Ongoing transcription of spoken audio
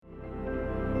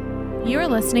You are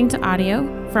listening to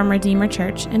audio from Redeemer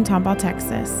Church in Tomball,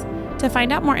 Texas. To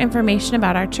find out more information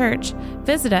about our church,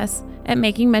 visit us at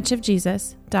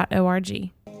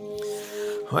makingmuchofjesus.org.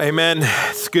 Well, amen.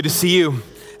 It's good to see you.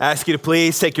 I ask you to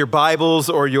please take your Bibles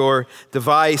or your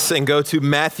device and go to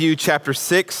Matthew chapter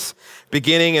 6,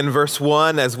 beginning in verse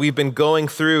 1. As we've been going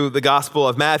through the Gospel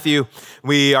of Matthew,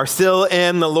 we are still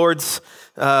in the Lord's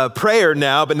prayer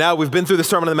now, but now we've been through the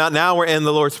Sermon on the Mount. Now we're in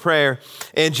the Lord's Prayer.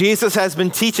 And Jesus has been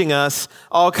teaching us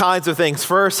all kinds of things.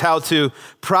 First, how to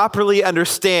properly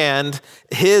understand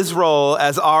his role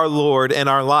as our Lord in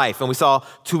our life. And we saw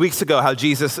 2 weeks ago how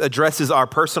Jesus addresses our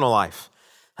personal life.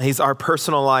 He's our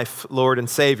personal life, Lord and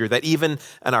Savior, that even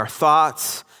in our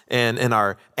thoughts and in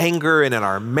our anger and in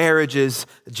our marriages,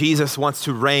 Jesus wants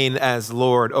to reign as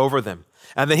Lord over them.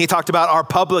 And then he talked about our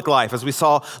public life, as we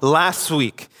saw last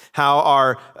week, how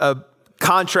our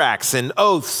contracts and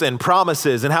oaths and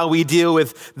promises and how we deal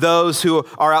with those who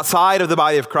are outside of the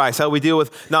body of Christ, how we deal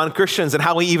with non-Christians and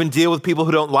how we even deal with people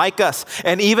who don't like us.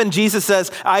 And even Jesus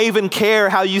says, I even care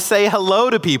how you say hello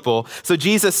to people. So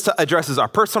Jesus addresses our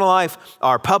personal life,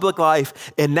 our public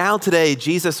life. And now today,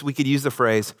 Jesus, we could use the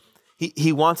phrase,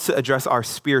 he wants to address our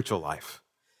spiritual life.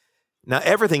 Now,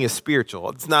 everything is spiritual.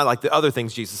 It's not like the other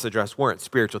things Jesus addressed weren't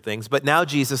spiritual things, but now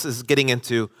Jesus is getting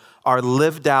into our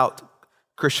lived out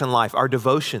Christian life, our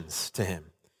devotions to him,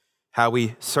 how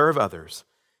we serve others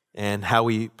and how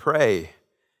we pray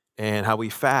and how we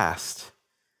fast.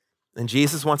 And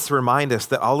Jesus wants to remind us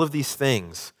that all of these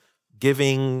things,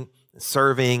 giving,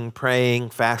 serving, praying,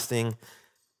 fasting,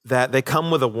 that they come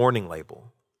with a warning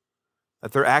label,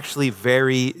 that they're actually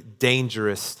very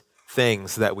dangerous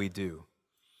things that we do.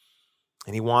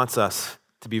 And he wants us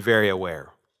to be very aware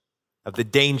of the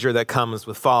danger that comes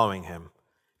with following him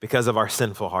because of our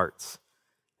sinful hearts.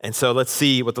 And so let's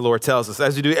see what the Lord tells us.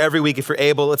 As we do every week, if you're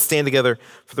able, let's stand together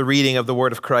for the reading of the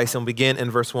word of Christ. And we'll begin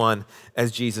in verse 1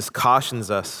 as Jesus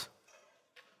cautions us.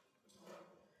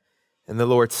 And the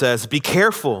Lord says, be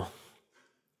careful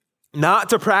not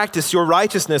to practice your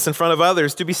righteousness in front of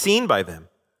others to be seen by them.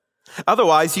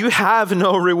 Otherwise, you have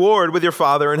no reward with your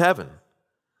Father in heaven.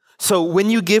 So when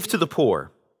you give to the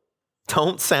poor,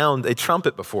 don't sound a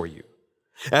trumpet before you,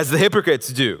 as the hypocrites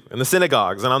do in the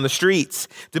synagogues and on the streets,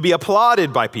 to be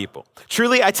applauded by people.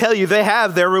 Truly, I tell you, they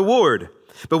have their reward.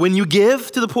 But when you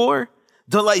give to the poor,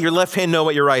 don't let your left hand know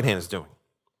what your right hand is doing,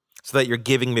 so that your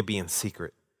giving may be in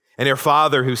secret. And your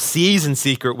Father who sees in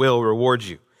secret will reward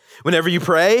you. Whenever you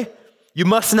pray, you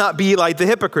must not be like the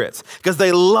hypocrites, because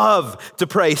they love to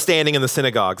pray standing in the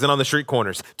synagogues and on the street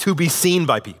corners to be seen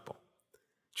by people.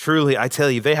 Truly, I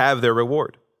tell you, they have their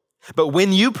reward. But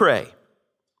when you pray,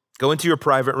 go into your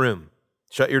private room,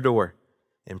 shut your door,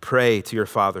 and pray to your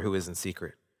Father who is in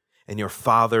secret. And your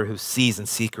Father who sees in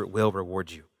secret will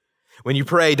reward you. When you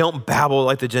pray, don't babble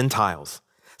like the Gentiles,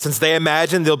 since they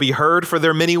imagine they'll be heard for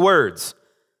their many words.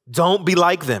 Don't be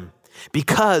like them,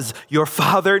 because your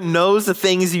Father knows the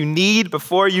things you need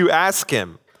before you ask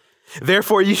him.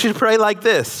 Therefore, you should pray like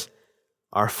this: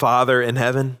 Our Father in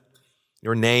heaven,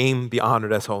 your name be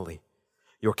honored as holy.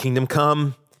 Your kingdom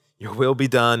come, your will be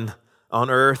done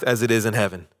on earth as it is in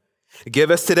heaven.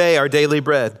 Give us today our daily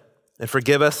bread, and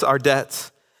forgive us our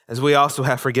debts as we also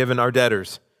have forgiven our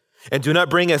debtors. And do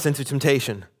not bring us into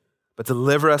temptation, but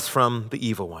deliver us from the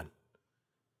evil one.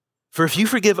 For if you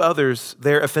forgive others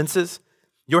their offenses,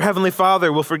 your heavenly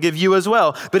Father will forgive you as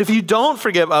well. But if you don't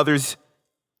forgive others,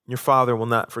 your Father will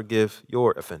not forgive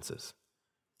your offenses.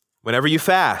 Whenever you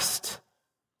fast,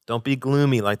 don't be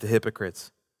gloomy like the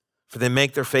hypocrites, for they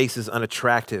make their faces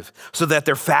unattractive so that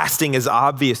their fasting is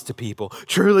obvious to people.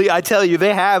 Truly, I tell you,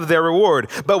 they have their reward.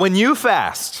 But when you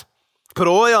fast, put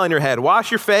oil on your head,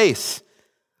 wash your face,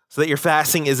 so that your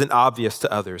fasting isn't obvious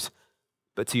to others,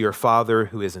 but to your Father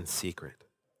who is in secret.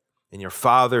 And your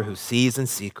Father who sees in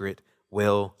secret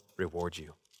will reward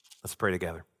you. Let's pray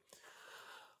together.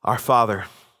 Our Father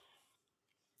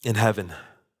in heaven,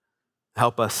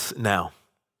 help us now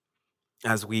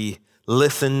as we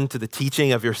listen to the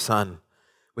teaching of your Son.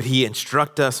 Would he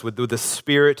instruct us, would the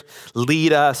Spirit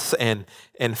lead us and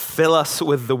fill us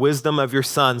with the wisdom of your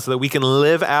Son so that we can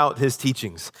live out his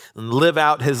teachings and live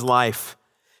out his life,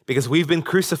 because we've been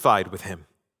crucified with him.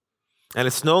 And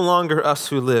it's no longer us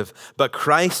who live, but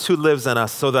Christ who lives in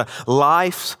us. So the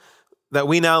life that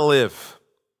we now live,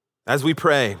 as we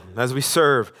pray, as we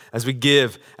serve, as we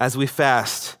give, as we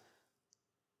fast,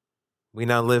 we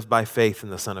now live by faith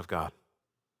in the Son of God,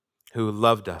 who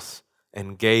loved us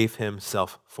and gave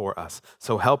himself for us.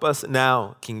 So help us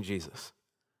now, King Jesus,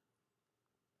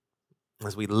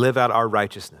 as we live out our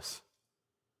righteousness,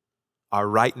 our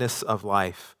rightness of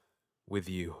life with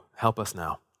you. Help us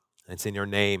now. And it's in your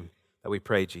name that we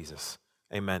pray, Jesus.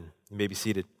 Amen. You may be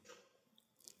seated.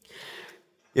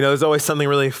 You know, there's always something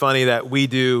really funny that we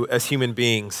do as human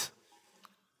beings.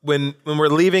 When we're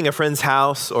leaving a friend's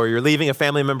house or you're leaving a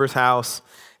family member's house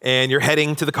and you're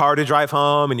heading to the car to drive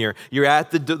home and you're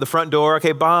at the front door,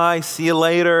 okay, bye, see you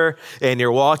later, and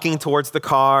you're walking towards the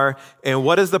car, and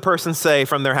what does the person say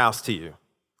from their house to you?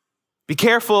 Be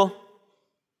careful.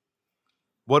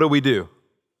 What do?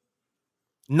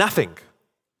 Nothing.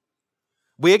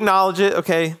 We acknowledge it,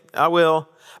 okay, I will,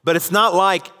 but it's not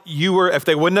like if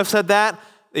they wouldn't have said that,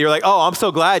 you're like, oh, I'm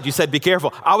so glad you said be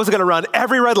careful. I was gonna run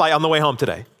every red light on the way home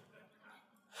today.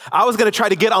 I was gonna try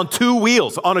to get on 2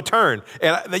 wheels on a turn,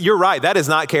 and you're right, that is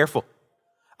not careful.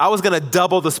 I was gonna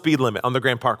double the speed limit on the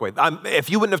Grand Parkway. If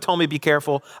you wouldn't have told me be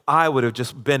careful, I would have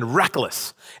just been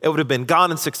reckless. It would have been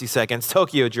gone in 60 seconds,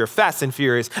 Tokyo Drift, Fast and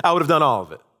Furious, I would have done all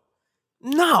of it.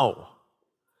 No.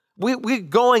 We're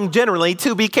going generally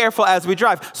to be careful as we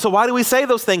drive. So why do we say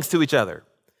those things to each other?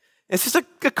 It's just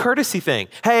a courtesy thing.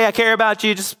 Hey, I care about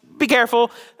you, just be careful.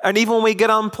 And even when we get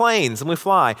on planes and we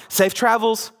fly, safe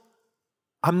travels,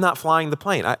 I'm not flying the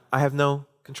plane. I have no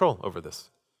control over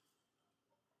this.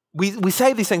 We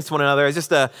say these things to one another as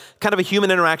just a kind of a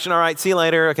human interaction. All right, see you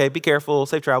later. Okay, be careful,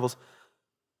 safe travels.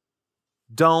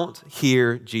 Don't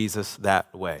hear Jesus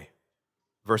that way.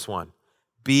 Verse 1,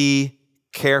 be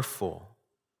careful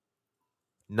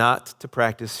not to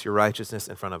practice your righteousness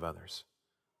in front of others.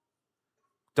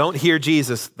 Don't hear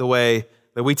Jesus the way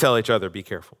that we tell each other, be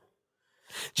careful.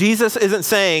 Jesus isn't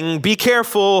saying, be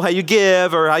careful how you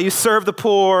give or how you serve the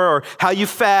poor or how you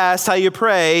fast, how you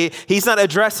pray. He's not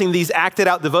addressing these acted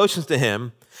out devotions to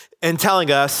him and telling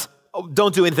us, oh,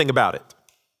 don't do anything about it.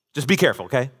 Just be careful,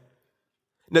 okay?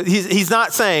 No, he's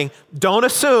not saying, don't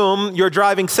assume you're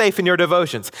driving safe in your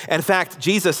devotions. In fact,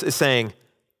 Jesus is saying,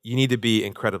 you need to be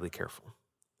incredibly careful.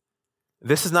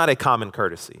 This is not a common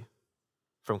courtesy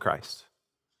from Christ.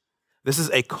 This is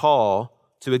a call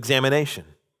to examination.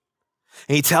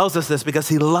 And he tells us this because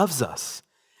he loves us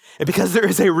and because there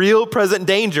is a real present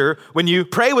danger when you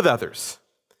pray with others.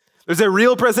 There's a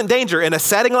real present danger in a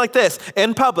setting like this,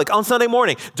 in public, on Sunday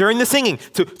morning, during the singing,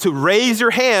 to raise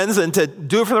your hands and to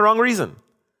do it for the wrong reason,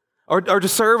 or to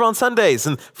serve on Sundays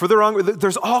and for the wrong reason.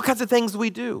 There's all kinds of things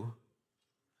we do.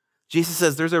 Jesus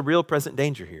says there's a real present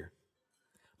danger here.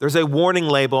 There's a warning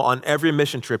label on every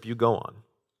mission trip you go on.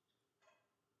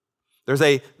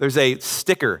 There's a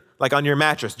sticker, like on your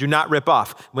mattress, do not rip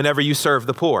off whenever you serve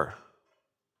the poor.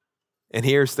 And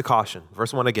here's the caution,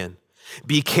 verse 1 again.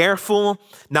 Be careful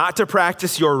not to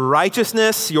practice your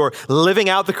righteousness, your living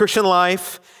out the Christian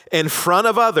life in front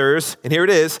of others, and here it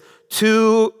is,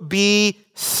 to be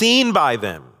seen by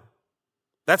them.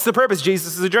 That's the purpose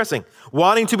Jesus is addressing,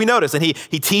 wanting to be noticed. And he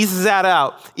teases that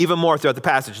out even more throughout the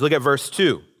passage. Look at verse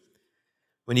 2.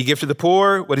 When you give to the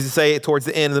poor, what does he say towards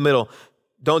the end in the middle?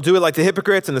 Don't do it like the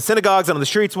hypocrites in the synagogues and on the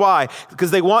streets. Why? Because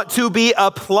they want to be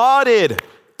applauded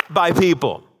by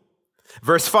people.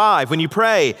 Verse 5, when you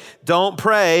pray, don't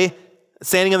pray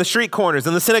standing on the street corners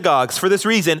and the synagogues for this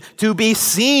reason, to be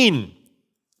seen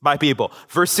by people.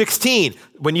 Verse 16,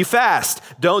 when you fast,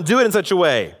 don't do it in such a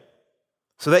way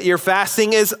so that your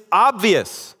fasting is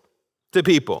obvious to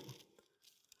people.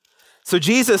 So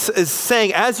Jesus is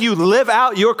saying, as you live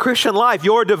out your Christian life,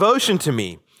 your devotion to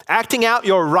me, acting out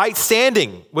your right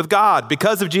standing with God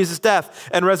because of Jesus' death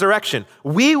and resurrection,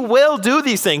 we will do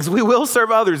these things. We will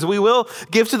serve others. We will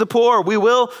give to the poor. We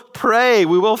will pray.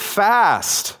 We will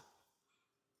fast.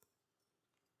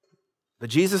 But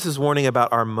Jesus is warning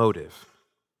about our motive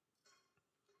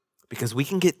because we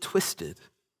can get twisted.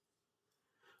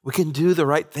 We can do the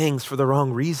right things for the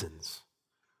wrong reasons.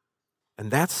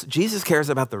 And Jesus cares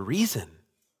about the reason.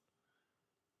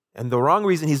 And the wrong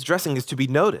reason he's addressing is to be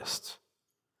noticed.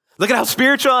 Look at how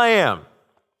spiritual I am.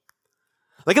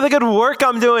 Look at the good work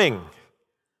I'm doing.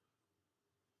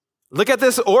 Look at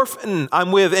this orphan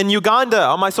I'm with in Uganda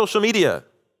on my social media.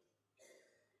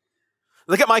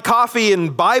 Look at my coffee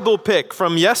and Bible pick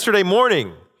from yesterday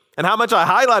morning and how much I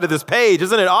highlighted this page.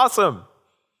 Isn't it awesome?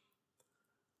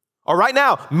 Or right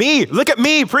now, look at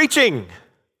me preaching.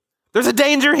 There's a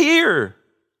danger here.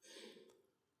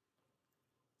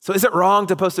 So is it wrong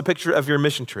to post a picture of your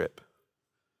mission trip?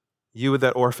 You with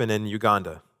that orphan in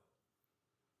Uganda?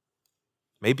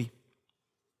 Maybe.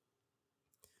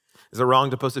 Is it wrong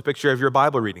to post a picture of your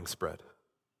Bible reading spread?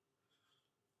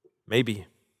 Maybe.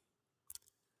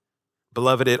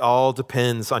 Beloved, it all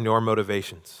depends on your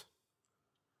motivations.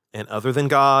 And other than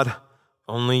God,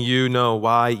 only you know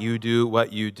why you do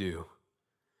what you do.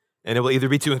 And it will either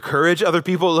be to encourage other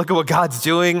people, look at what God's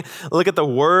doing, look at the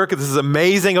work, this is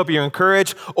amazing, hope you're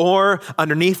encouraged, or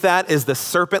underneath that is the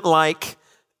serpent-like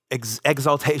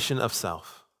exaltation of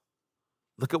self.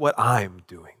 Look at what I'm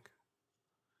doing.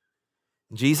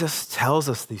 Jesus tells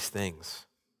us these things,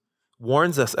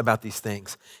 warns us about these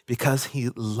things because he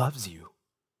loves you.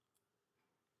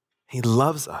 He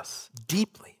loves us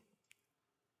deeply,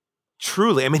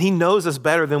 truly. I mean, he knows us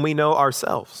better than we know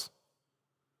ourselves.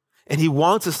 And he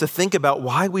wants us to think about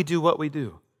why we do what we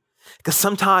do. Because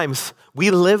sometimes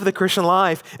we live the Christian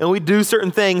life and we do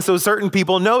certain things so certain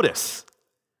people notice.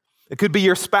 It could be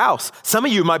your spouse. Some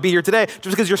of you might be here today just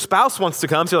because your spouse wants to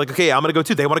come. So you're like, okay, I'm going to go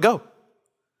too. They want to go.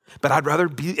 But I'd rather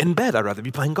be in bed. I'd rather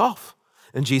be playing golf.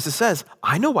 And Jesus says,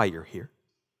 I know why you're here.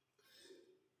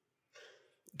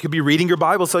 You could be reading your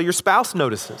Bible so your spouse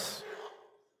notices.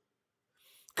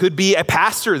 Could be a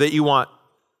pastor that you want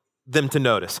them to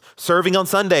notice. Serving on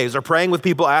Sundays or praying with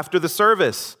people after the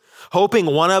service. Hoping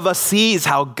one of us sees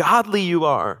how godly you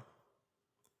are.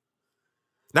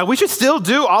 Now, we should still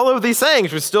do all of these things.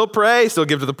 We should still pray, still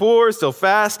give to the poor, still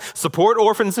fast, support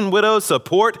orphans and widows,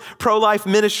 support pro-life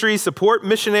ministries, support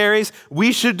missionaries.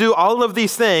 We should do all of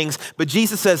these things, but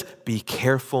Jesus says, be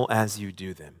careful as you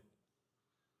do them.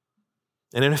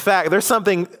 And in fact, there's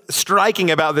something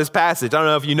striking about this passage. I don't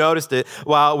know if you noticed it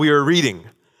while we were reading.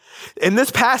 In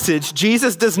this passage,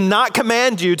 Jesus does not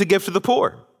command you to give to the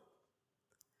poor.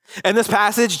 In this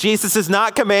passage, Jesus does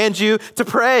not command you to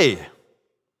pray.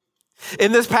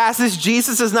 In this passage,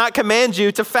 Jesus does not command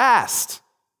you to fast.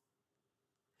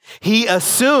 He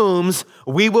assumes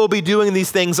we will be doing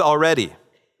these things already.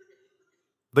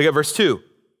 Look at verse 2.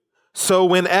 So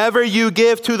whenever you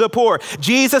give to the poor,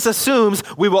 Jesus assumes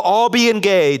we will all be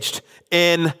engaged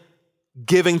in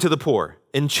giving to the poor,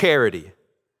 in charity,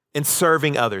 in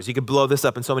serving others. You could blow this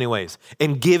up in so many ways.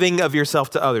 In giving of yourself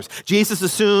to others. Jesus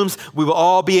assumes we will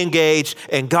all be engaged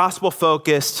in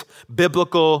gospel-focused,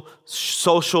 biblical,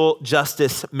 social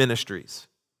justice ministries.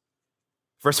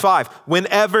 Verse 5,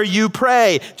 whenever you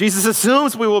pray, Jesus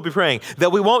assumes we will be praying,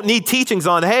 that we won't need teachings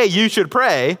on, hey, you should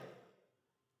pray.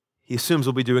 He assumes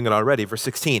we'll be doing it already. Verse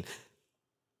 16,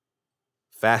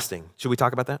 fasting. Should we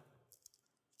talk about that?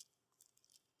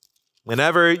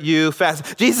 Whenever you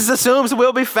fast, Jesus assumes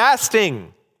we'll be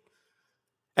fasting.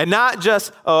 And not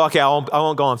just, oh, okay, I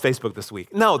won't go on Facebook this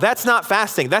week. No, that's not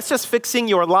fasting. That's just fixing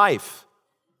your life.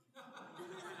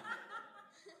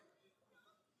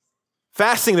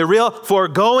 Fasting, the real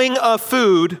foregoing of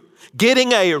food,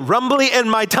 getting a rumbly in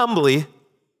my tumbly,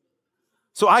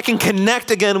 so I can connect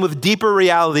again with deeper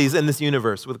realities in this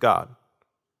universe with God.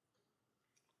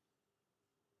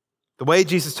 The way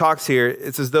Jesus talks here,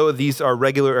 it's as though these are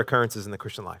regular occurrences in the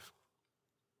Christian life.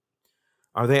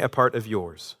 Are they a part of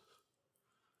yours?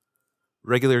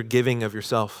 Regular giving of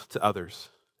yourself to others,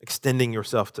 extending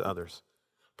yourself to others,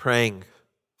 praying,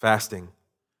 fasting.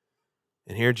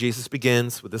 And here Jesus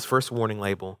begins with this first warning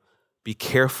label, be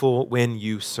careful when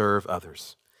you serve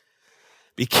others.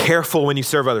 Be careful when you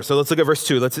serve others. So let's look at verse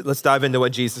 2. Let's dive into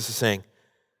what Jesus is saying.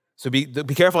 So be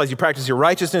careful as you practice your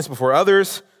righteousness before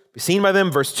others. Be seen by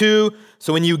them. Verse 2,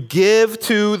 so when you give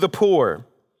to the poor,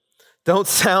 don't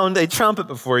sound a trumpet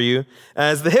before you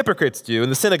as the hypocrites do in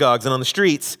the synagogues and on the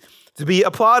streets to be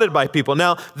applauded by people.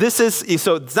 Now, so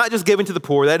it's not just giving to the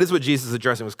poor. That is what Jesus is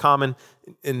addressing. It was common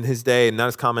in his day and not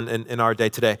as common in our day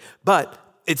today. But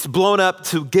it's blown up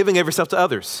to giving of yourself to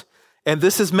others. And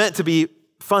this is meant to be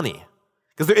funny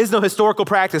because there is no historical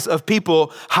practice of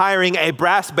people hiring a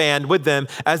brass band with them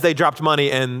as they dropped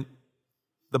money in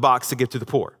the box to give to the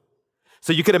poor.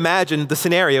 So you could imagine the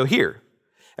scenario here.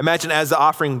 Imagine as the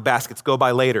offering baskets go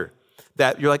by later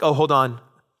that you're like, oh, hold on.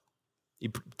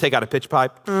 You take out a pitch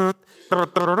pipe and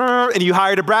you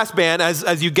hired a brass band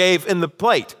as you gave in the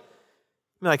plate.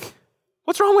 You're like,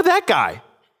 what's wrong with that guy?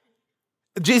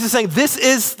 Jesus is saying this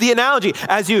is the analogy.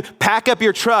 As you pack up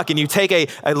your truck and you take a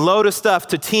load of stuff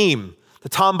to TEAM, the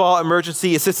Tomball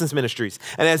Emergency Assistance Ministries.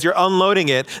 And as you're unloading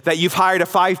it, that you've hired a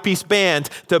 5-piece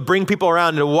band to bring people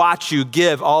around and watch you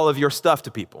give all of your stuff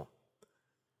to people.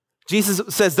 Jesus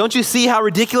says, don't you see how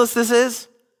ridiculous this is?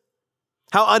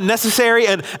 How unnecessary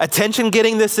and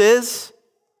attention-getting this is?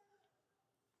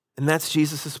 And that's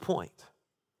Jesus' point.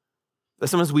 That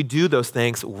sometimes we do those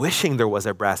things wishing there was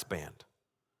a brass band,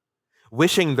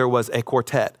 wishing there was a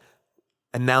quartet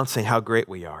announcing how great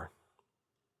we are.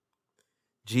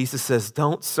 Jesus says,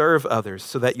 don't serve others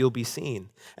so that you'll be seen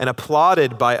and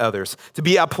applauded by others, to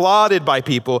be applauded by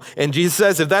people. And Jesus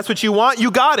says, if that's what you want,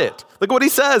 you got it. Look what he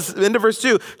says, end of verse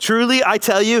 2. Truly, I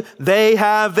tell you, they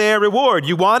have their reward.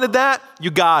 You wanted that,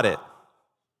 you got it.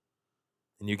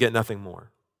 And you get nothing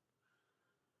more.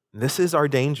 And this is our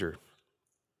danger,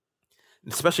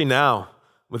 especially now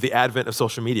with the advent of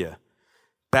social media.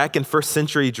 Back in first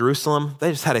century Jerusalem,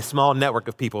 they just had a small network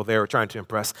of people they were trying to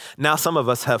impress. Now some of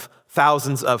us have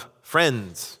thousands of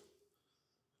friends.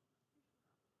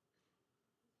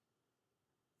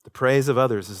 The praise of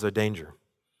others is a danger.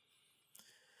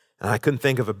 And I couldn't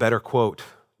think of a better quote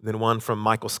than one from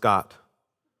Michael Scott,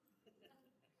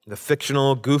 the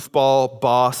fictional goofball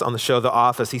boss on the show The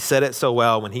Office. He said it so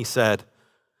well when he said,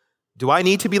 "Do I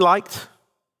need to be liked?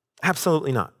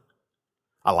 Absolutely not.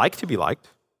 I like to be liked.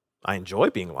 I enjoy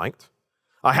being liked.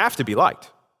 I have to be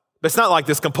liked. But it's not like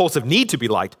this compulsive need to be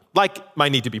liked, like my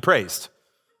need to be praised."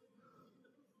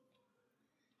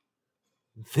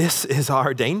 This is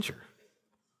our danger.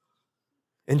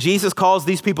 And Jesus calls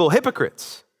these people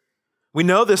hypocrites. We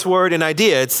know this word and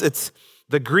idea. It's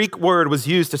the Greek word was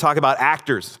used to talk about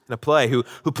actors in a play who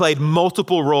played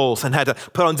multiple roles and had to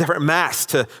put on different masks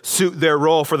to suit their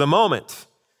role for the moment.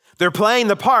 They're playing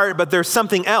the part, but there's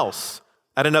something else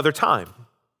at another time.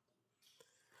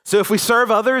 So if we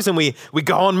serve others and we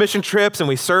go on mission trips and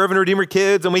we serve in Redeemer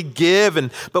Kids and we give,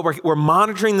 but we're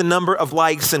monitoring the number of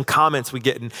likes and comments we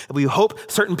get, and we hope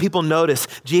certain people notice,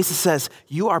 Jesus says,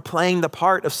 you are playing the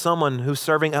part of someone who's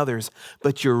serving others,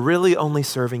 but you're really only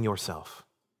serving yourself.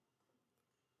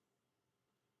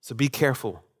 So be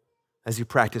careful as you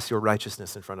practice your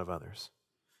righteousness in front of others.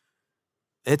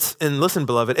 And listen,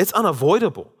 beloved, it's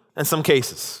unavoidable in some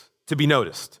cases to be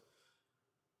noticed.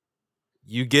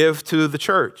 You give to the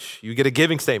church, you get a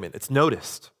giving statement, it's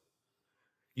noticed.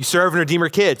 You serve in Redeemer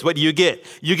Kids, what do you get?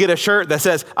 You get a shirt that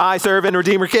says, "I serve in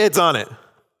Redeemer Kids" on it.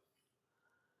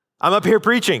 I'm up here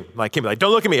preaching, like, Kim, like,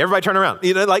 don't look at me, everybody turn around.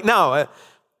 No,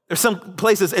 there's some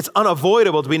places it's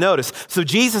unavoidable to be noticed. So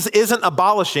Jesus isn't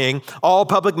abolishing all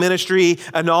public ministry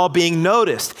and all being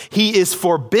noticed. He is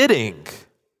forbidding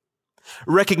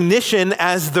recognition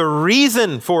as the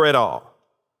reason for it all.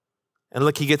 And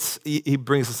look, he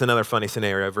brings us another funny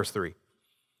scenario, verse 3.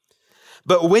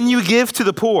 "But when you give to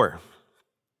the poor,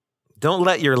 don't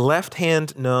let your left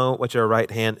hand know what your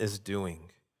right hand is doing,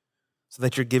 so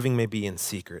that your giving may be in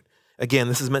secret." Again,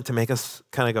 this is meant to make us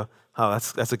kind of go, "Oh,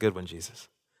 that's a good one, Jesus."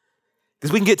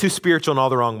 Because we can get too spiritual in all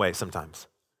the wrong ways sometimes.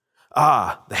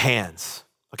 The hands.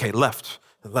 Okay, left,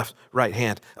 right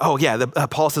hand. Oh yeah,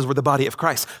 Paul says we're the body of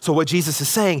Christ. So what Jesus is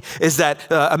saying is that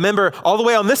a member all the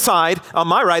way on this side, on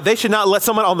my right, they should not let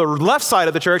someone on the left side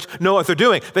of the church know what they're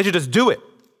doing. They should just do it.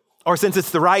 Or since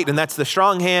it's the right, and that's the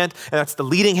strong hand, and that's the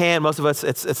leading hand, most of us,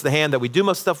 it's the hand that we do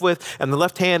most stuff with, and the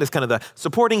left hand is kind of the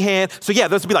supporting hand. So yeah,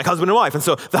 those would be like husband and wife. And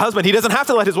so the husband, he doesn't have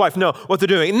to let his wife know what they're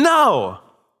doing. No,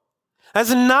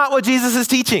 that's not what Jesus is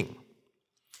teaching.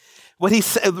 What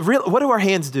do our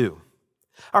hands do?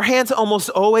 Our hands almost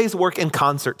always work in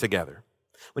concert together.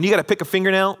 When you got to pick a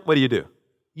fingernail, what do?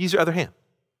 Use your other hand.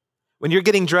 When you're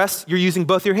getting dressed, you're using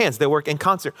both your hands. They work in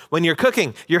concert. When you're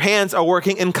cooking, your hands are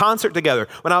working in concert together.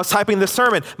 When I was typing this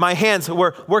sermon, my hands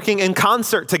were working in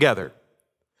concert together.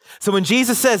 So when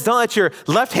Jesus says, don't let your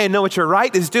left hand know what your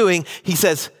right is doing, he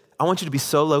says, I want you to be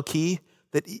so low key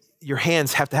that your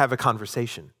hands have to have a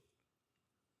conversation.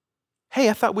 Hey,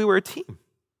 I thought we were a team.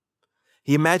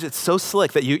 He imagines it's so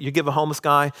slick that you give a homeless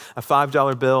guy a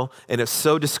 $5 bill, and it's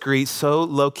so discreet, so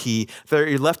low-key, that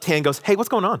your left hand goes, hey, what's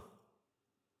going on?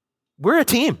 We're a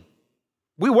team.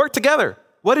 We work together.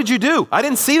 What did you do? I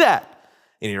didn't see that.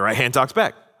 And your right hand talks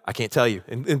back. I can't tell you,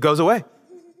 and it goes away.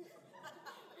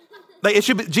 Like it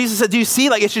should be, Jesus said, do you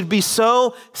see? Like it should be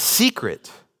so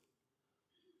secret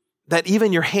that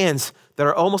even your hands that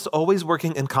are almost always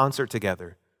working in concert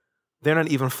together, they're not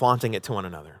even flaunting it to one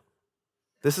another.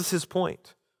 This is his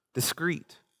point.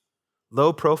 Discreet,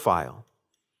 low profile,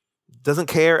 doesn't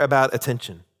care about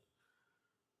attention.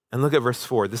 And look at verse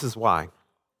 4. This is why.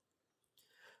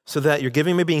 So that your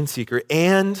giving may be in secret,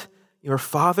 and your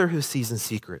Father who sees in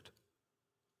secret. Do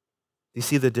you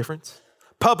see the difference?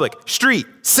 Public, street,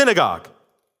 synagogue,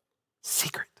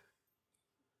 secret.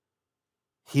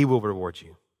 He will reward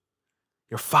you.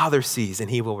 Your Father sees, and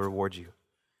he will reward you.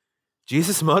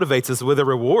 Jesus motivates us with a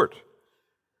reward.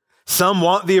 Some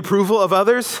want the approval of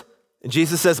others, and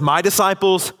Jesus says, my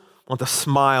disciples want the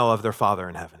smile of their Father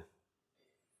in heaven.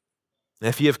 And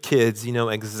if you have kids, you know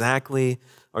exactly,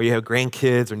 or you have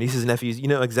grandkids or nieces and nephews, you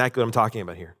know exactly what I'm talking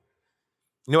about here.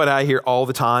 You know what I hear all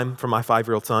the time from my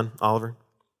 5-year-old son, Oliver?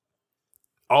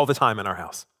 All the time in our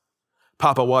house.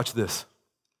 Papa, watch this.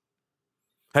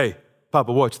 Hey,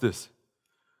 Papa, watch this.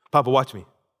 Papa, watch me.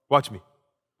 Watch me.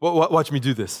 Watch me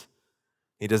do this.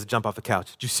 He doesn't jump off the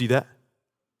couch. Did you see that?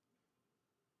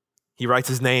 He writes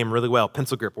his name really well.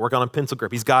 Pencil grip. Work on a pencil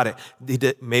grip. He's got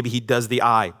it. Maybe he does the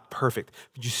eye. Perfect.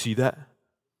 Did you see that?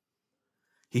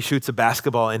 He shoots a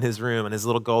basketball in his room, and his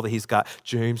little goal that he's got,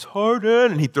 James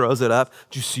Harden, and he throws it up.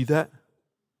 Did you see that?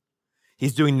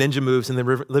 He's doing ninja moves in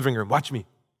the living room. Watch me.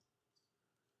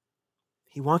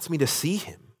 He wants me to see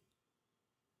him.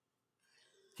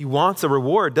 He wants a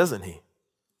reward, doesn't he?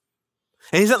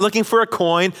 And he's not looking for a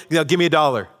coin, give me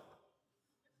 $1.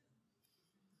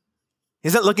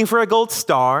 He's not looking for a gold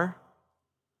star.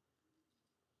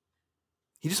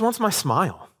 He just wants my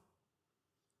smile.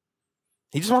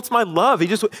 He just wants my love.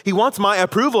 He wants my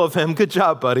approval of him. Good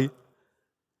job, buddy.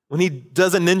 When he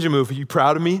does a ninja move, are you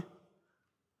proud of me?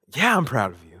 Yeah, I'm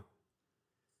proud of you.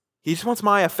 He just wants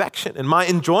my affection and my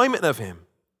enjoyment of him.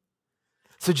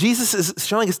 So Jesus is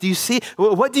showing us, do you see?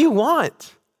 What do you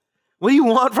want? What do you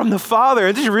want from the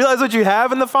Father? Did you realize what you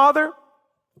have in the Father?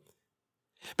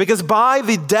 Because by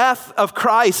the death of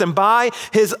Christ and by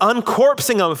his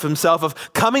uncorpsing of himself,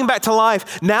 of coming back to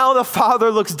life, now the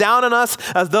Father looks down on us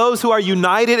as those who are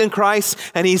united in Christ,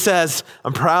 and he says,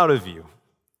 I'm proud of you.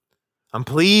 I'm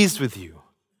pleased with you.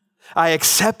 I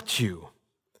accept you.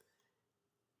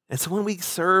 And so when we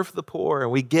serve the poor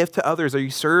and we give to others, or you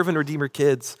serve in Redeemer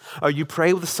Kids, or you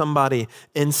pray with somebody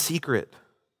in secret,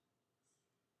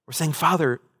 we're saying,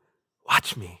 Father,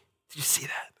 watch me. Did you see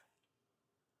that?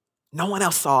 No one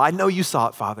else saw. I know you saw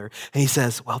it, Father. And he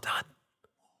says, well done.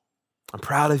 I'm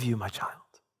proud of you, my child.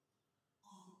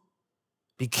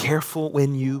 Be careful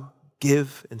when you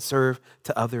give and serve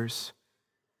to others.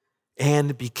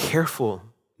 And be careful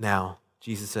now,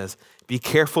 Jesus says, be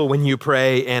careful when you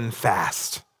pray and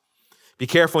fast. Be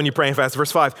careful when you pray and fast.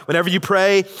 Verse 5, whenever you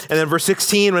pray, and then verse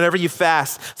 16, whenever you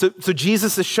fast. So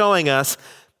Jesus is showing us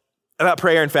about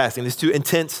prayer and fasting, these two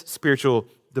intense spiritual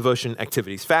devotion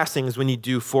activities. Fasting is when you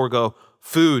do forego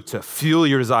food to fuel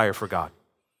your desire for God,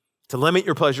 to limit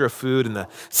your pleasure of food and the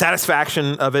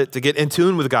satisfaction of it, to get in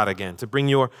tune with God again, to bring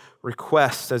your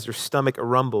requests as your stomach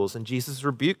rumbles. And Jesus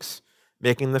rebukes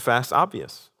making the fast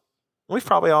obvious. We've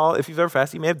probably all, if you've ever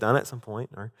fasted, you may have done it at some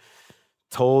point, or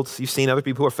told, you've seen other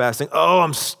people who are fasting. Oh,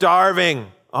 I'm starving.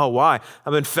 Oh, why?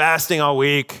 I've been fasting all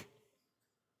week.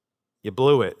 You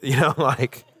blew it,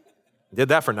 like, did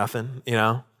that for nothing,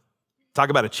 Talk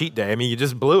about a cheat day. I mean, you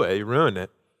just blew it. You ruined it.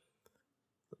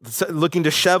 Looking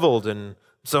disheveled and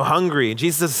so hungry. And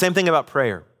Jesus says the same thing about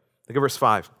prayer. Look at verse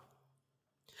 5.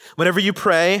 Whenever you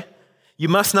pray, you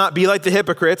must not be like the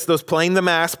hypocrites, those playing the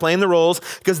mass, playing the roles,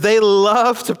 because they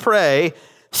love to pray,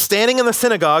 standing in the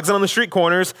synagogues and on the street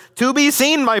corners to be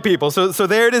seen by people. So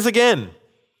there it is again.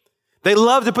 They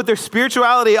love to put their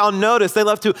spirituality on notice. They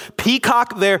love to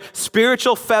peacock their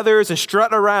spiritual feathers and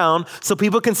strut around so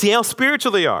people can see how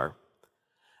spiritual they are.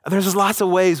 And there's lots of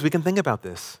ways we can think about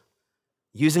this.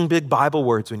 Using big Bible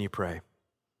words when you pray.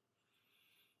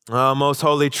 Oh, most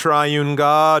holy triune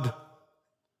God.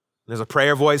 There's a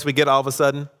prayer voice we get all of a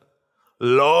sudden.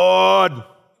 Lord.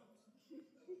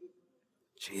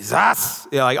 Jesus.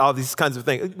 Like all these kinds of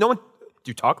things. No one, do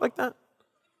you talk like that?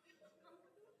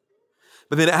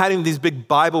 But then adding these big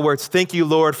Bible words, thank you,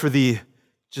 Lord, for the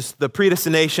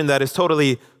predestination that is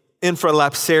totally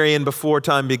infralapsarian before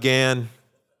time began.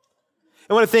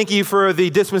 I want to thank you for the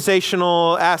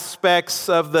dispensational aspects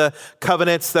of the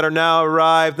covenants that are now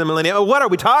arrived in the millennium. What are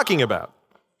we talking about?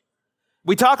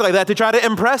 We talk like that to try to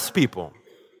impress people.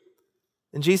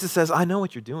 And Jesus says, I know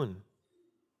what you're doing.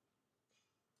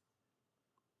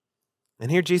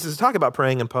 And here Jesus is talking about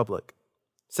praying in public,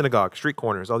 synagogue, street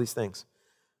corners, all these things.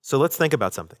 So let's think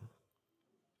about something.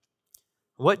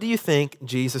 What do you think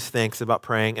Jesus thinks about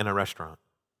praying in a restaurant?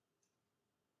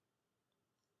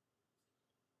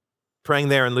 Praying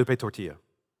there in Lupe Tortilla.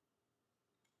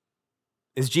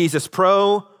 Is Jesus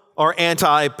pro or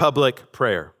anti-public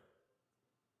prayer?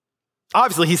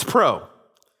 Obviously, he's pro.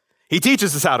 He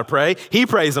teaches us how to pray. He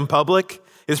prays in public.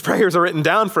 His prayers are written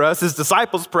down for us. His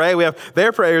disciples pray. We have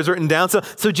their prayers written down.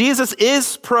 So Jesus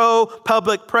is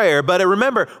pro-public prayer. But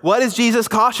remember, what is Jesus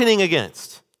cautioning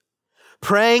against?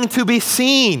 Praying to be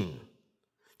seen,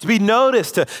 to be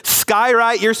noticed, to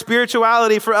skywrite your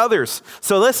spirituality for others.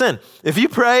 So listen, if you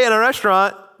pray in a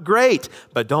restaurant, great,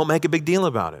 but don't make a big deal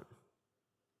about it.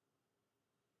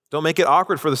 Don't make it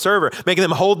awkward for the server, making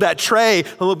them hold that tray.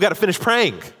 Oh, we've got to finish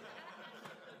praying.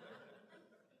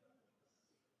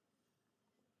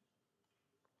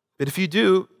 But if you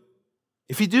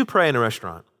do pray in a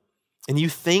restaurant and you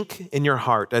think in your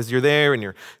heart as you're there and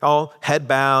you're all head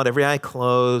bowed, every eye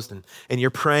closed, and you're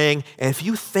praying, and if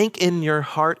you think in your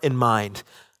heart and mind,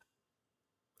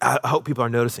 I hope people are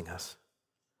noticing us.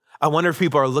 I wonder if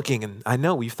people are looking, and I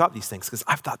know you've thought these things because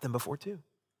I've thought them before too.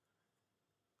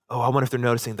 Oh, I wonder if they're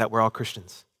noticing that we're all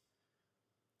Christians,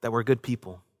 that we're good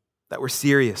people, that we're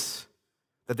serious,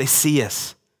 that they see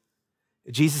us.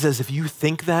 Jesus says, if you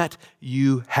think that,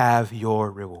 you have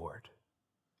your reward.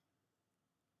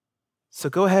 So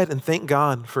go ahead and thank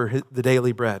God for the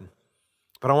daily bread.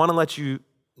 But I want to let you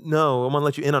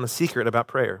in on a secret about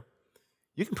prayer.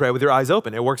 You can pray with your eyes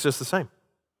open. It works just the same.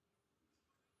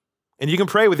 And you can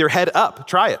pray with your head up.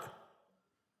 Try it.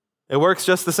 It works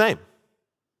just the same.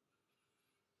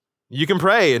 You can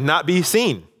pray and not be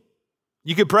seen.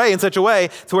 You could pray in such a way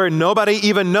to where nobody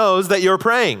even knows that you're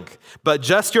praying, but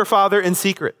just your Father in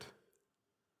secret.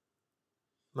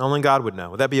 Only God would know.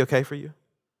 Would that be okay for you?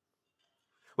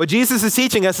 What Jesus is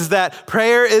teaching us is that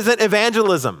prayer isn't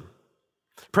evangelism.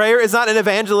 Prayer is not an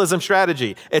evangelism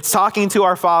strategy. It's talking to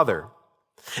our Father.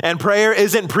 And prayer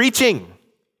isn't preaching,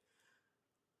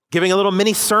 giving a little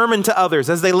mini sermon to others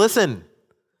as they listen.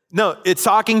 No, it's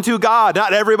talking to God,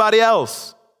 not everybody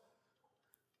else.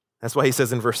 That's why he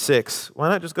says in verse 6, why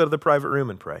not just go to the private room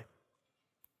and pray?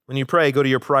 When you pray, go to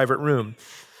your private room,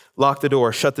 lock the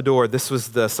door, shut the door. This was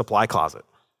the supply closet,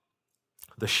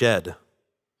 the shed.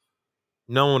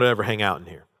 No one would ever hang out in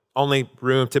here. Only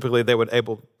room typically they would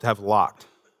able to have locked.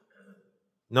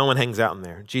 No one hangs out in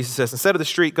there. Jesus says, instead of the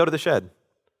street, go to the shed.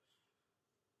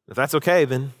 If that's okay,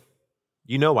 then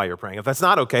you know why you're praying. If that's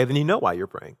not okay, then you know why you're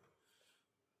praying.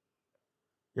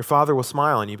 Your Father will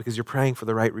smile on you because you're praying for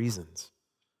the right reasons.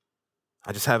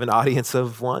 I just have an audience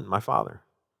of one, my Father.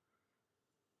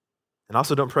 And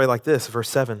also don't pray like this, verse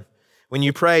 7. When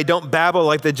you pray, don't babble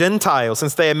like the Gentiles,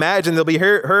 since they imagine they'll be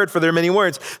heard for their many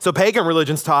words. So pagan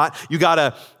religions taught you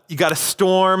gotta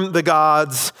storm the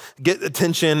gods, get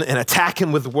attention, and attack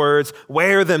him with words,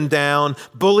 wear them down,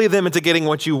 bully them into getting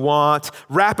what you want,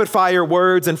 rapid fire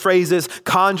words and phrases,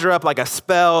 conjure up like a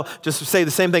spell, just say the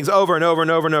same things over and over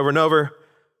and over and over and over,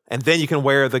 and then you can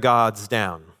wear the gods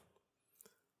down.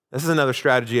 This is another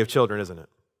strategy of children, isn't it?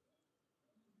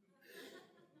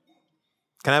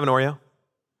 Can I have an Oreo?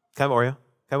 Can I have an Oreo?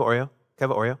 Can I have an Oreo? Can I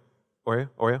have an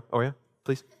Oreo? Oreo?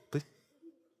 Please.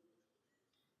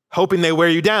 Hoping they wear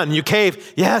you down and you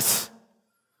cave. Yes.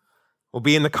 We'll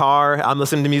be in the car. I'm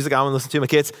listening to music. I want to listen to my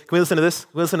kids. Can we listen to this?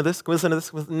 Can we listen to this? Can we listen to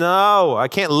this? No, I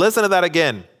can't listen to that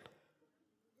again.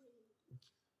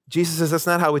 Jesus says that's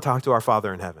not how we talk to our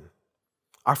Father in heaven.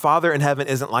 Our Father in heaven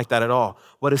isn't like that at all.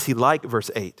 What is he like?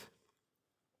 Verse 8.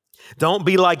 Don't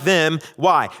be like them.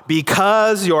 Why?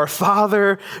 Because your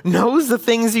Father knows the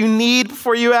things you need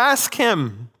before you ask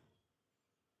him.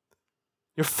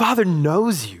 Your Father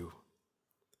knows you.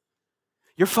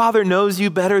 Your Father knows you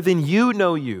better than you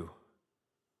know you.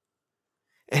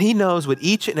 And he knows what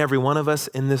each and every one of us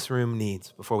in this room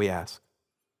needs before we ask.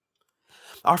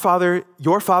 Our Father,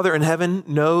 your Father in heaven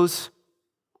knows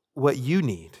what you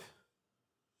need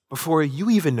before you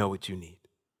even know what you need.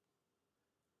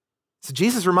 So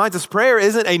Jesus reminds us prayer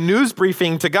isn't a news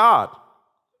briefing to God.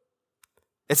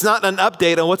 It's not an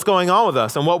update on what's going on with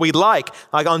us and what we like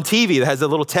on TV that has a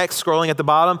little text scrolling at the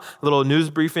bottom, little news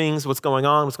briefings, what's going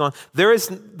on.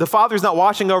 The Father's not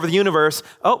watching over the universe.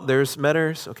 Oh, there's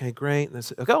metters. Okay, great.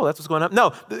 Oh, that's what's going on. No,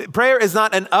 prayer is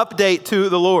not an update to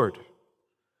the Lord.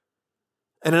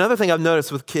 And another thing I've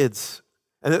noticed with kids,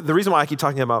 and the reason why I keep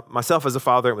talking about myself as a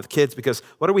father and with kids, because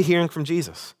what are we hearing from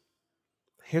Jesus?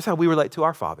 Here's how we relate to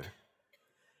our Father.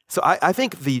 So I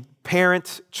think the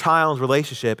parent-child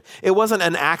relationship, it wasn't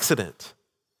an accident.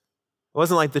 It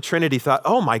wasn't like the Trinity thought,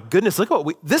 oh my goodness,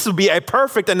 look this would be a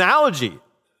perfect analogy.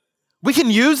 We can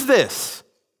use this.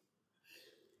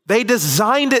 They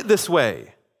designed it this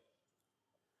way.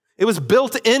 It was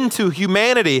built into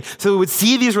humanity so we would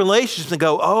see these relationships and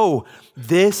go, oh,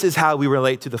 this is how we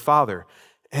relate to the Father.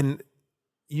 And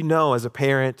you know, as a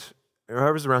parent, or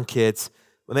whoever's around kids,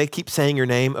 when they keep saying your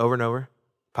name over and over,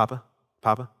 Papa,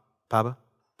 Papa, Papa,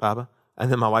 Papa, and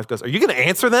then my wife goes, are you going to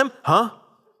answer them? Huh?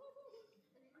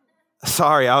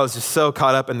 Sorry, I was just so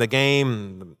caught up in the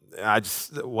game.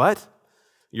 What?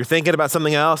 You're thinking about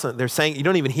something else, and they're saying, you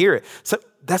don't even hear it. So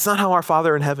that's not how our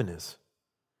Father in heaven is.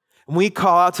 When we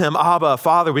call out to him, Abba,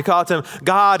 Father, we call out to him,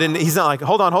 God, and he's not like,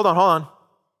 hold on.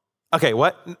 Okay,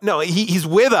 what? No, he's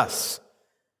with us.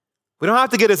 We don't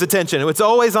have to get his attention. It's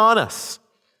always on us.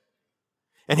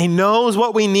 And he knows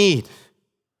what we need.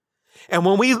 And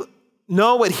when we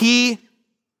know that he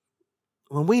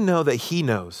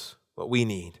knows what we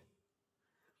need,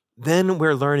 then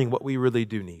we're learning what we really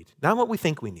do need. Not what we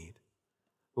think we need,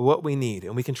 but what we need,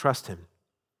 and we can trust him.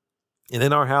 And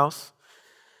in our house,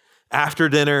 after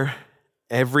dinner,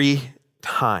 every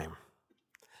time,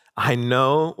 I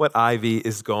know what Ivy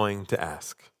is going to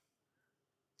ask.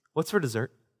 What's for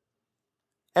dessert?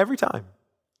 Every time.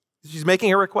 She's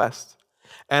making a request.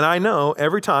 And I know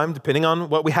every time, depending on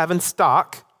what we have in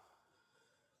stock,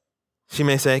 she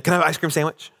may say, can I have an ice cream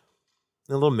sandwich?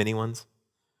 The little mini ones.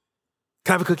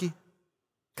 Can I have a cookie?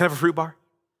 Can I have a fruit bar?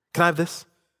 Can I have this?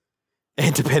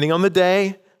 And depending on the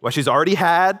day, what she's already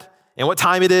had and what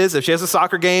time it is. If she has a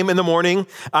soccer game in the morning,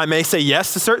 I may say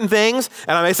yes to certain things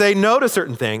and I may say no to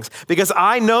certain things because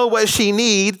I know what she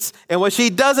needs and what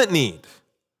she doesn't need.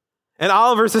 And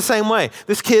Oliver's the same way.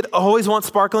 This kid always wants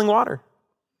sparkling water.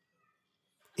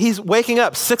 He's waking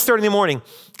up 6:30 in the morning.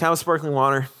 Can I have sparkling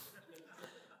water?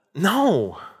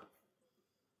 No.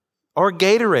 Or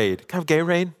Gatorade. Can I have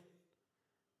Gatorade?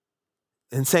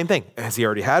 And same thing. Has he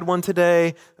already had one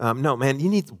today? No, man, you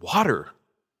need water.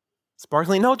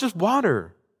 Sparkling? No, just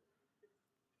water.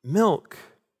 Milk.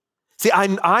 See,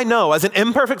 I know as an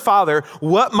imperfect father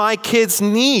what my kids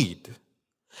need.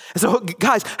 And so,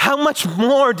 guys, how much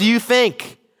more do you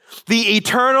think the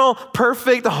eternal,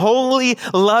 perfect, holy,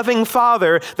 loving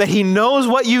Father that he knows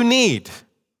what you need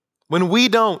when we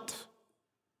don't?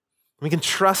 We can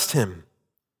trust him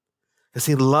because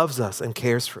he loves us and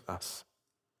cares for us.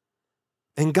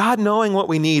 And God knowing what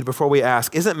we need before we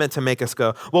ask isn't meant to make us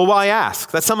go, well, why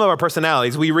ask? That's some of our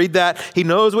personalities. We read that, he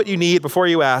knows what you need before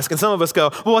you ask. And some of us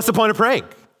go, well, what's the point of praying?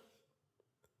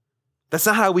 That's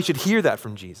not how we should hear that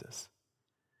from Jesus.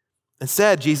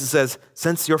 Instead, Jesus says,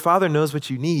 since your Father knows what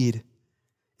you need,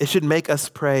 it should make us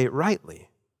pray rightly.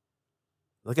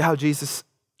 Look at how Jesus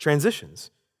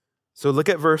transitions. So look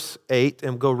at verse 8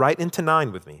 and go right into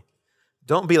 9 with me.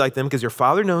 Don't be like them because your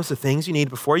Father knows the things you need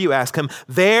before you ask him.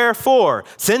 Therefore,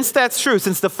 since that's true,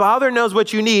 since the Father knows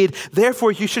what you need,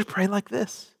 therefore you should pray like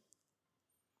this.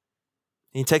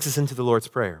 And he takes us into the Lord's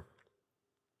Prayer.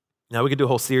 Now we could do a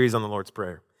whole series on the Lord's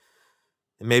Prayer.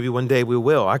 And maybe one day we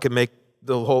will. I could make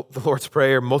the Lord's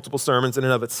Prayer multiple sermons in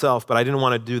and of itself, but I didn't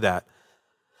want to do that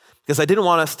because I didn't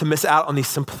want us to miss out on the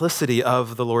simplicity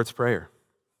of the Lord's Prayer.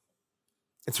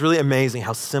 It's really amazing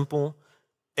how simple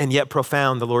and yet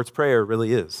profound the Lord's Prayer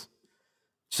really is.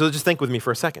 So just think with me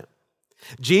for a second.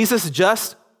 Jesus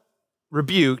just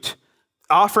rebuked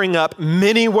offering up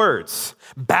many words,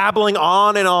 babbling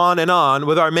on and on and on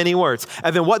with our many words.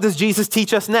 And then what does Jesus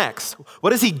teach us next? What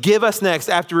does he give us next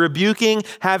after rebuking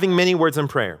having many words in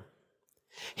prayer?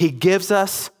 He gives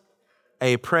us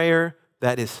a prayer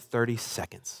that is 30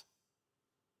 seconds.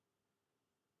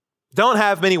 Don't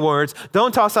have many words.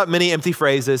 Don't toss out many empty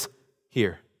phrases.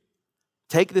 Here,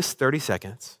 take this 30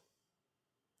 seconds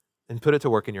and put it to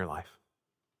work in your life.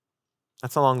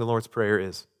 That's how long the Lord's Prayer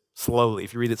is. Slowly,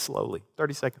 if you read it slowly,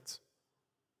 30 seconds.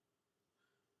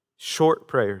 Short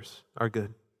prayers are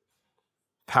good,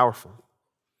 powerful,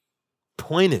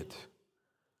 pointed.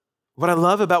 What I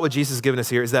love about what Jesus has given us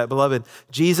here is that, beloved,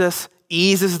 Jesus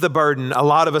eases the burden a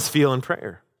lot of us feel in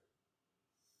prayer.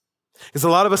 Because a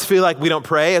lot of us feel like we don't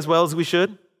pray as well as we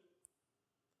should.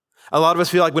 A lot of us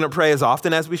feel like we don't pray as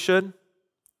often as we should.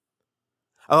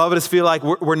 A lot of us feel like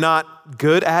we're not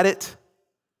good at it.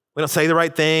 We don't say the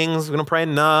right things. We don't pray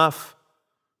enough.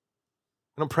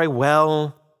 We don't pray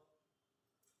well.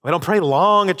 We don't pray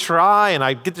long. I try and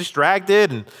I get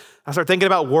distracted and I start thinking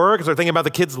about work. I start thinking about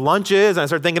the kids' lunches. And I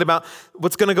start thinking about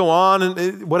what's going to go on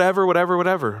and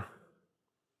whatever.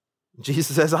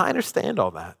 Jesus says, I understand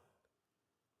all that.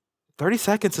 30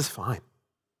 seconds is fine.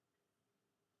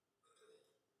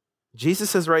 Jesus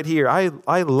says right here,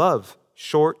 I love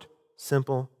short,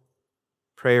 simple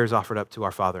prayers offered up to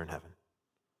our Father in heaven.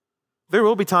 There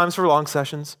will be times for long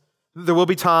sessions. There will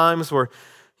be times where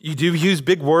you do use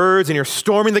big words and you're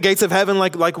storming the gates of heaven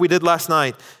like we did last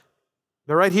night.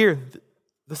 But right here,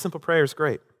 the simple prayer is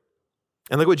great.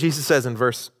 And look what Jesus says in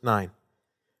verse 9.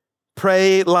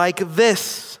 Pray like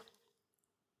this.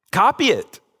 Copy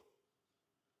it.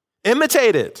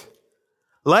 Imitate it.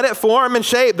 Let it form and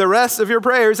shape the rest of your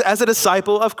prayers as a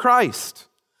disciple of Christ.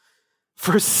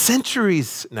 For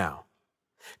centuries now,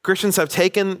 Christians have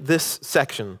taken this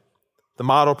section, the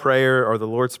model prayer or the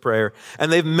Lord's Prayer,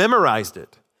 and they've memorized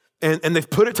it. And they've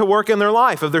put it to work in their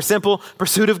life of their simple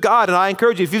pursuit of God. And I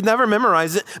encourage you, if you've never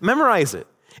memorized it, memorize it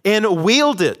and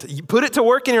wield it. You put it to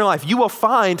work in your life. You will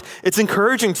find it's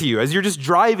encouraging to you as you're just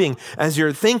driving, as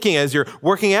you're thinking, as you're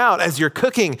working out, as you're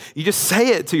cooking. You just say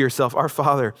it to yourself, Our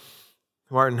Father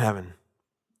who art in heaven.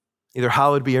 Either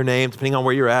hallowed be your name, depending on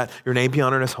where you're at, your name be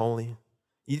honored as holy.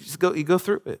 You go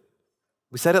through it.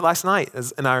 We said it last night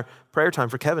in our prayer time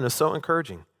for Kevin. It's so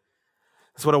encouraging.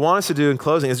 So what I want us to do in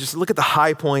closing is just look at the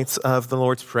high points of the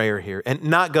Lord's Prayer here and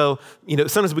not go,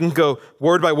 sometimes we can go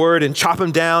word by word and chop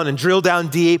them down and drill down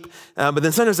deep. But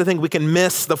then sometimes I think we can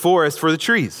miss the forest for the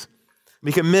trees.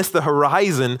 We can miss the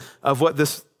horizon of what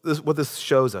this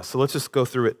shows us. So let's just go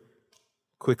through it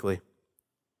quickly.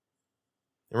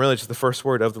 And really just the first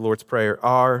word of the Lord's Prayer,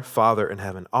 Our Father in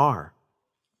heaven, Our.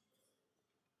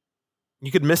 You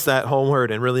could miss that whole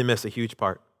word and really miss a huge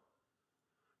part.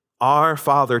 Our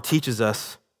Father teaches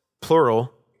us,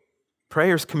 plural,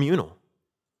 prayer's communal.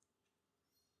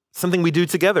 Something we do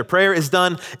together. Prayer is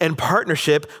done in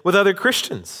partnership with other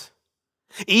Christians.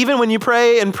 Even when you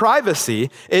pray in privacy,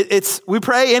 we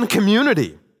pray in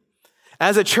community.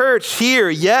 As a church here,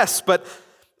 yes, but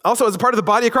also as a part of the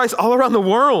body of Christ all around the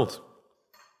world.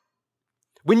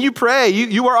 When you pray,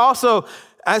 you are also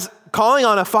as calling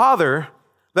on a Father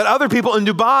that other people in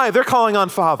Dubai, they're calling on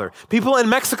Father. People in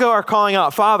Mexico are calling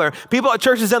out Father. People at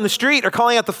churches down the street are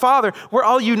calling out the Father. We're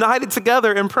all united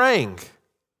together in praying.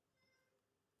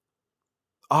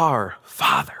 Our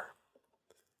Father.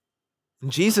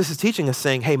 And Jesus is teaching us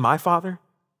saying, hey, my Father,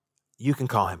 you can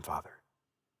call him Father.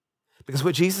 Because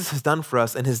what Jesus has done for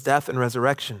us in his death and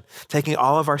resurrection, taking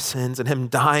all of our sins and him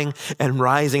dying and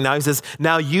rising, now he says,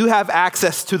 now you have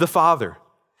access to the Father.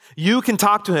 You can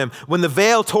talk to him. When the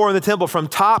veil tore in the temple from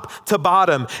top to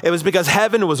bottom, it was because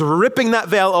heaven was ripping that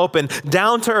veil open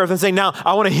down to earth and saying, now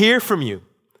I want to hear from you.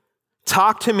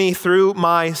 Talk to me through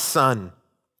my Son.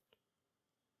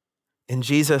 In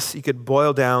Jesus, you could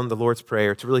boil down the Lord's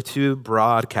Prayer to really two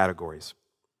broad categories.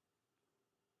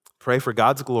 Pray for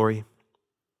God's glory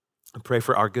and pray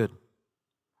for our good.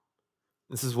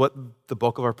 This is what the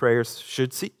bulk of our prayers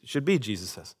should be, Jesus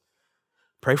says.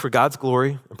 Pray for God's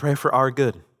glory and pray for our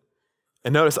good.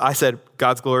 And notice I said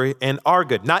God's glory and our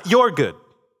good, not your good.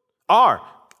 Our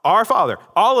Father,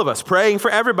 all of us praying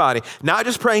for everybody, not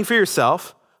just praying for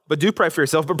yourself, but do pray for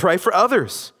yourself, but pray for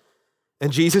others.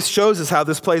 And Jesus shows us how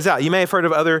this plays out. You may have heard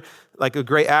of other, like a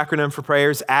great acronym for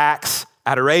prayers, ACTS,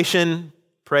 adoration,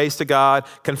 praise to God,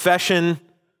 confession,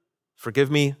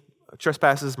 forgive me,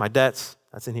 trespasses, my debts,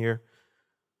 that's in here.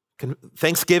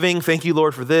 Thanksgiving, thank you,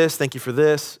 Lord, for this, thank you for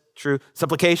this, true.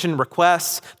 Supplication,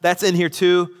 requests, that's in here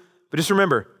too. But just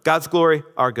remember, God's glory,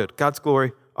 our good. God's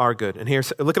glory, our good. And here,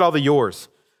 look at all the yours.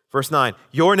 Verse 9,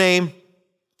 your name,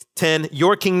 10,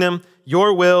 your kingdom,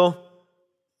 your will,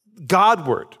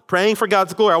 Godward, praying for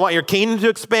God's glory. I want your kingdom to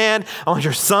expand. I want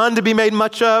your Son to be made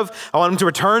much of. I want him to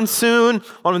return soon.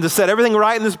 I want him to set everything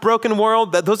right in this broken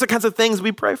world. Those are the kinds of things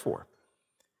we pray for.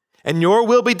 And your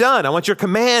will be done. I want your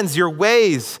commands, your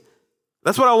ways.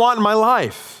 That's what I want in my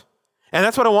life. And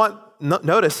that's what I want,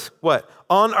 notice what?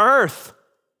 On earth.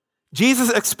 Jesus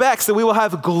expects that we will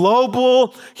have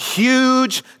global,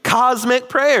 huge, cosmic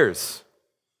prayers.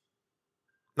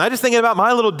 Not just thinking about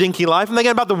my little dinky life, I'm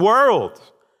thinking about the world.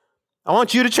 I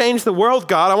want you to change the world,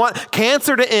 God. I want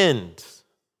cancer to end.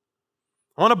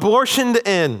 I want abortion to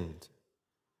end.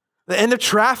 The end of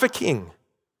trafficking.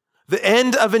 The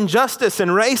end of injustice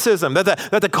and racism.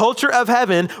 That the culture of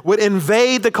heaven would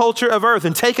invade the culture of earth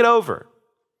and take it over.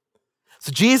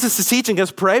 So Jesus is teaching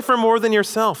us, pray for more than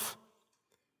yourself.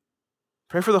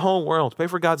 Pray for the whole world. Pray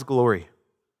for God's glory.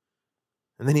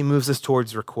 And then he moves us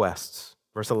towards requests.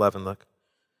 Verse 11, look.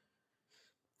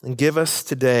 And give us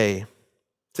today.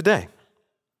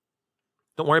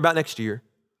 Don't worry about next year.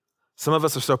 Some of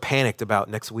us are so panicked about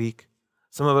next week.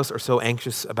 Some of us are so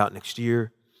anxious about next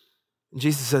year. And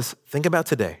Jesus says, think about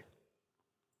today.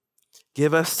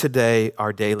 Give us today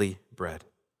our daily bread.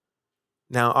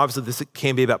 Now, obviously, this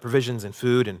can be about provisions and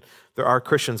food, and there are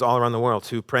Christians all around the world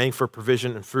who praying for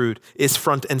provision and food is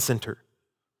front and center.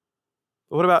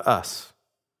 But what about us?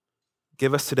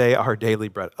 Give us today our daily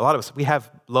bread. A lot of us, we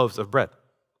have loaves of bread.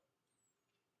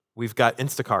 We've got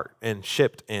Instacart and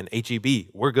Shipt and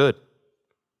H-E-B. We're good.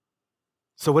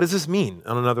 So what does this mean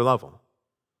on another level?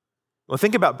 Well,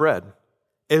 think about bread.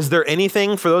 Is there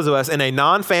anything, for those of us in a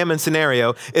non-famine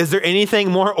scenario, is there anything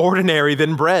more ordinary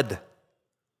than bread?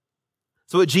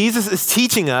 So what Jesus is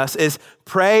teaching us is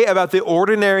pray about the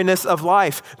ordinariness of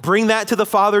life. Bring that to the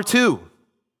Father too.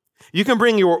 You can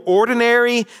bring your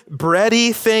ordinary,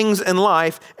 bready things in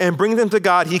life and bring them to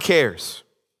God. He cares.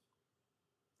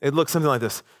 It looks something like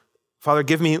this. Father,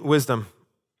 give me wisdom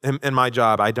in my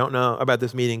job. I don't know about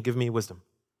this meeting. Give me wisdom.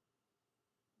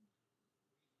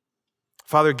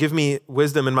 Father, give me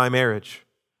wisdom in my marriage.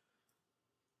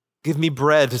 Give me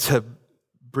bread to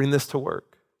bring this to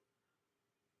work.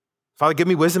 Father, give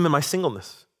me wisdom in my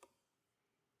singleness.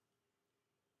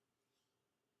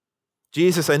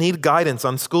 Jesus, I need guidance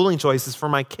on schooling choices for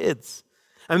my kids.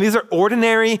 I mean, these are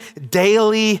ordinary,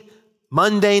 daily,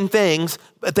 mundane things,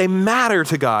 but they matter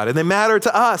to God and they matter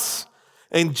to us.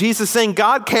 And Jesus is saying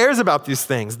God cares about these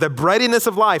things, the breadiness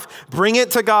of life. Bring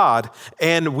it to God.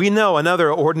 And we know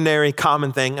another ordinary,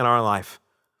 common thing in our life,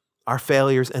 our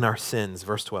failures and our sins.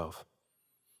 Verse 12.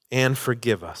 And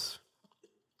forgive us.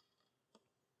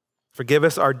 Forgive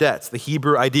us our debts, the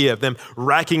Hebrew idea of them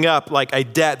racking up like a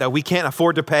debt that we can't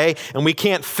afford to pay and we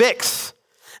can't fix.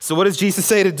 So what does Jesus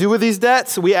say to do with these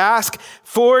debts? We ask,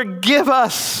 forgive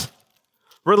us.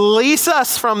 Release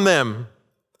us from them.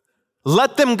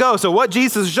 Let them go. So what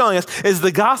Jesus is showing us is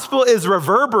the gospel is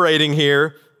reverberating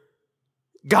here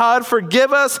God,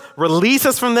 forgive us, release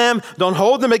us from them, don't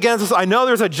hold them against us. I know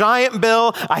there's a giant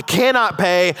bill I cannot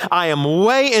pay. I am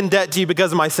way in debt to you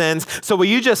because of my sins. So will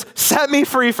you just set me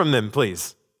free from them,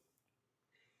 please?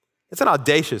 It's an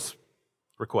audacious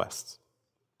request.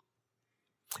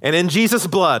 And in Jesus'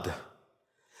 blood,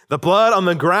 the blood on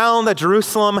the ground at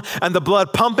Jerusalem and the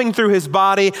blood pumping through his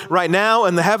body right now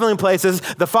in the heavenly places,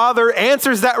 the Father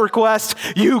answers that request.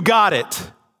 You got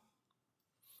it.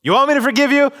 You want me to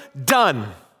forgive you? Done.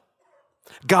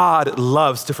 God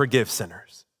loves to forgive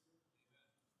sinners.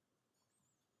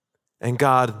 And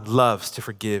God loves to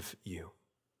forgive you.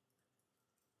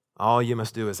 All you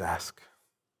must do is ask.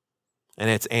 And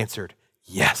it's answered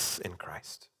yes in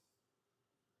Christ.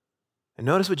 And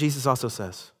notice what Jesus also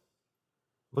says.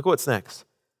 Look what's next.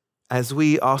 As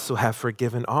we also have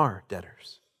forgiven our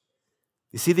debtors.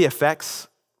 You see the effects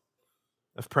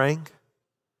of praying?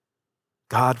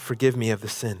 God, forgive me of the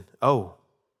sin. Oh,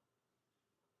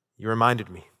 you reminded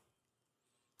me.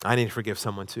 I need to forgive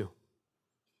someone too.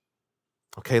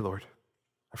 Okay, Lord,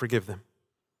 I forgive them.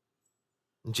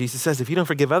 And Jesus says, if you don't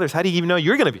forgive others, how do you even know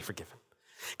you're going to be forgiven?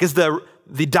 Because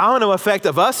the domino effect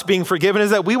of us being forgiven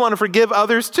is that we want to forgive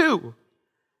others too.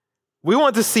 We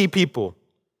want to see people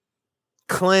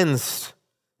cleansed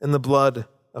in the blood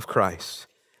of Christ,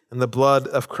 and the blood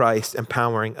of Christ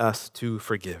empowering us to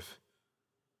forgive.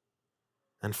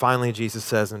 And finally, Jesus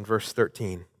says in verse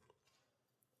 13,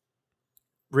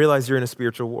 realize you're in a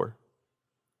spiritual war,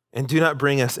 and do not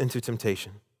bring us into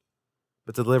temptation,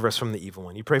 but deliver us from the evil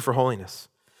one. You pray for holiness.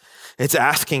 It's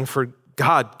asking for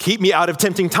God, keep me out of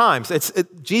tempting times.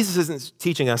 Jesus isn't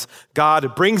teaching us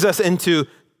God brings us into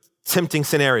tempting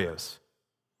scenarios.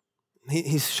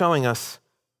 He's showing us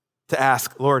to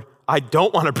ask, Lord, I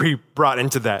don't want to be brought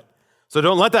into that. So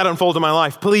don't let that unfold in my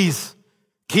life. Please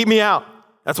keep me out.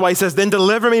 That's why he says, then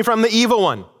deliver me from the evil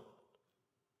one.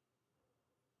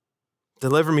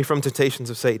 Deliver me from temptations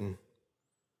of Satan.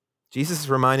 Jesus is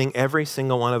reminding every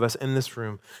single one of us in this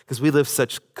room, because we live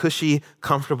such cushy,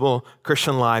 comfortable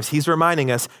Christian lives. He's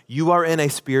reminding us, you are in a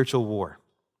spiritual war.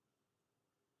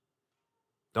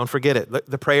 Don't forget it.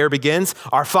 The prayer begins,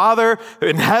 our Father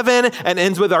in heaven, and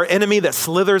ends with our enemy that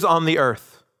slithers on the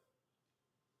earth.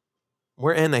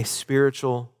 We're in a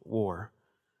spiritual war.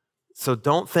 So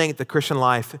don't think the Christian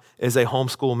life is a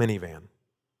homeschool minivan.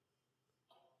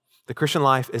 The Christian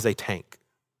life is a tank.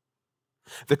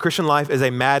 The Christian life is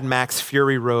a Mad Max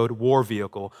Fury Road war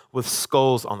vehicle with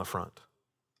skulls on the front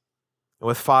and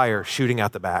with fire shooting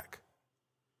out the back.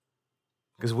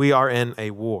 Because we are in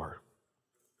a war.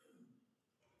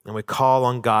 And we call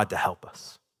on God to help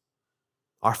us.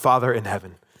 Our Father in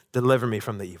heaven, deliver me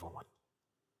from the evil one.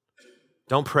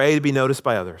 Don't pray to be noticed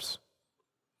by others.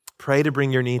 Pray to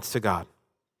bring your needs to God.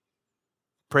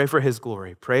 Pray for his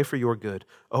glory. Pray for your good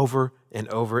over and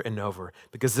over and over,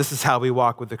 because this is how we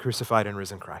walk with the crucified and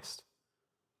risen Christ.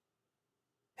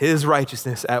 His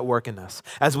righteousness at work in us.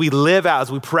 As we live out,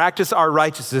 as we practice our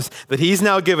righteousness that he's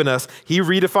now given us,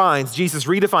 Jesus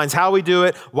redefines how we do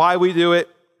it, why we do it,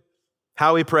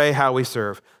 how we pray, how we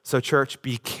serve. So church,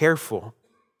 be careful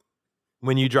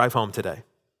when you drive home today.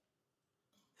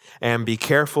 And be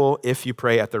careful if you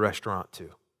pray at the restaurant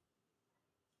too.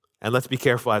 And let's be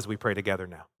careful as we pray together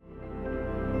now.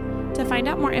 To find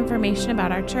out more information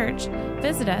about our church,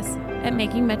 visit us at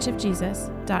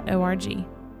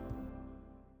makingmuchofjesus.org.